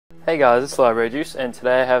Hey guys, it's Library Juice, and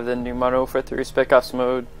today I have the new MW3 Spec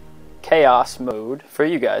mode, Chaos mode for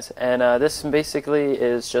you guys. And this basically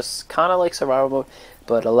is just kind of like survival mode,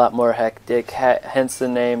 but a lot more hectic, hence the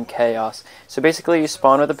name Chaos. So basically you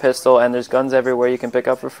spawn with a pistol, and there's guns everywhere you can pick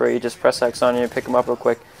up for free. Just press X on you and pick them up real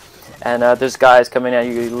quick. And there's guys coming at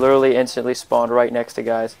you. You literally instantly spawn right next to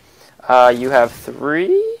guys. You have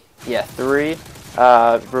three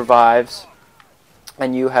revives.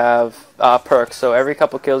 And you have perks, so every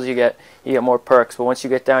couple kills you get more perks, but once you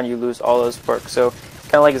get down you lose all those perks, so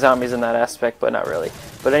kind of like zombies in that aspect, but not really.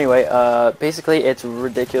 But anyway, basically it's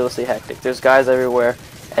ridiculously hectic. There's guys everywhere,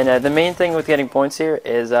 and the main thing with getting points here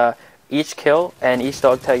is each kill and each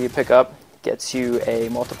dog tag you pick up gets you a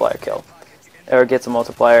multiplier kill, or gets a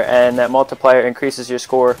multiplier, and that multiplier increases your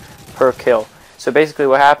score per kill. So basically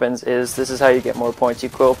what happens is, this is how you get more points. You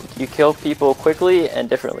kill people quickly and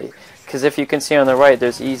differently. Because if you can see on the right,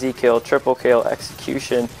 there's easy kill, triple kill,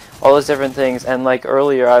 execution, all those different things. And like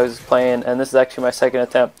earlier I was playing, and this is actually my second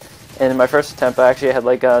attempt, and in my first attempt I actually had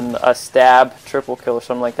like a stab triple kill or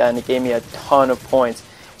something like that, and it gave me a ton of points.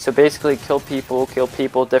 So basically kill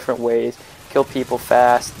people different ways, kill people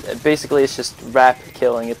fast. Basically it's just rapid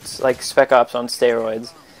killing. It's like Spec Ops on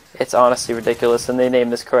steroids. It's honestly ridiculous, and they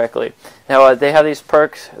named this correctly. Now they have these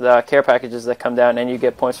perks, the care packages that come down, and you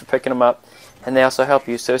get points for picking them up. And they also help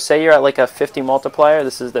you. So say you're at like a 50 multiplier,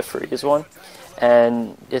 this is the freeze one,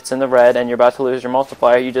 and it's in the red and you're about to lose your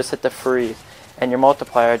multiplier, you just hit the freeze and your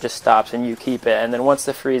multiplier just stops and you keep it. And then once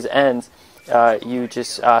the freeze ends, you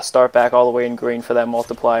just start back all the way in green for that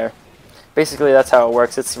multiplier. Basically that's how it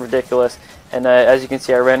works. It's ridiculous. And as you can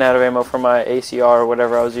see, I ran out of ammo for my ACR or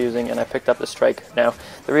whatever I was using, and I picked up the Striker. Now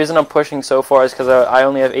the reason I'm pushing so far is because I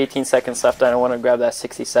only have 18 seconds left, and I want to grab that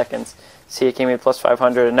 60 seconds. See, it gave me plus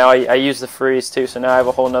 500, and now I use the freeze too, so now I have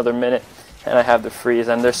a whole nother minute and I have the freeze.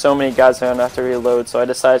 And there's so many guys that I'm going to have to reload, so I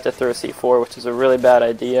decided to throw a C4, which is a really bad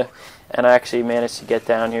idea, and I actually managed to get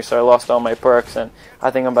down here, so I lost all my perks, and I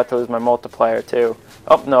think I'm about to lose my multiplier too.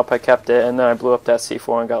 Oh nope, I kept it, and then I blew up that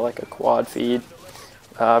C4 and got like a quad feed.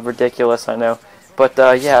 Ridiculous, I know, but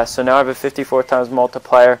yeah, so now I have a 54 times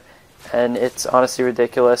multiplier, and it's honestly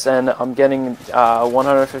ridiculous, and I'm getting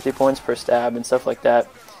 150 points per stab and stuff like that.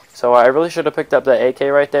 So I really should have picked up that AK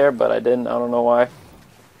right there, but I didn't. I don't know why.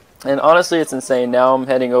 And honestly, it's insane. Now I'm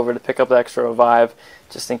heading over to pick up the extra revive,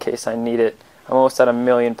 just in case I need it. I'm almost at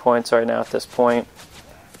 1,000,000 points right now at this point.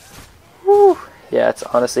 Whew. Yeah, it's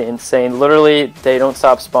honestly insane. Literally, they don't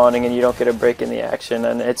stop spawning and you don't get a break in the action.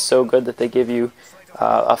 And it's so good that they give you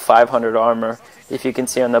a 500 armor. If you can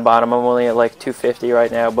see on the bottom, I'm only at like 250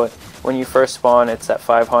 right now, but when you first spawn, it's at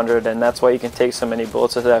 500, and that's why you can take so many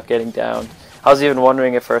bullets without getting downed. I was even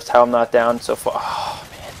wondering at first how I'm not down so far. Oh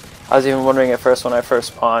man, I was even wondering at first when I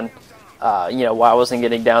first spawned, you know, why I wasn't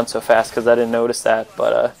getting down so fast, because I didn't notice that.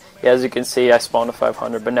 But yeah, as you can see, I spawned to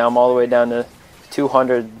 500, but now I'm all the way down to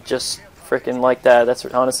 200, just freaking like that. That's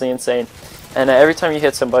honestly insane. And every time you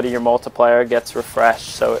hit somebody, your multiplier gets refreshed.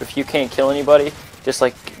 So if you can't kill anybody, just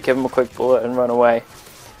like give them a quick bullet and run away.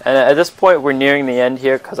 And at this point, we're nearing the end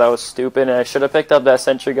here because I was stupid, and I should have picked up that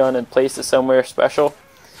sentry gun and placed it somewhere special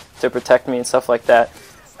to protect me and stuff like that.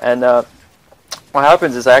 And what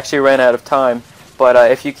happens is I actually ran out of time, but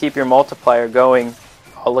if you keep your multiplier going,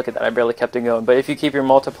 oh look at that, I barely kept it going, but if you keep your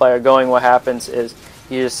multiplier going, what happens is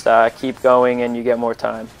you just keep going and you get more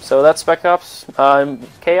time. So that's Spec Ops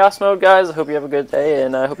Chaos mode, guys. I hope you have a good day,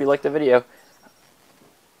 and I hope you liked the video.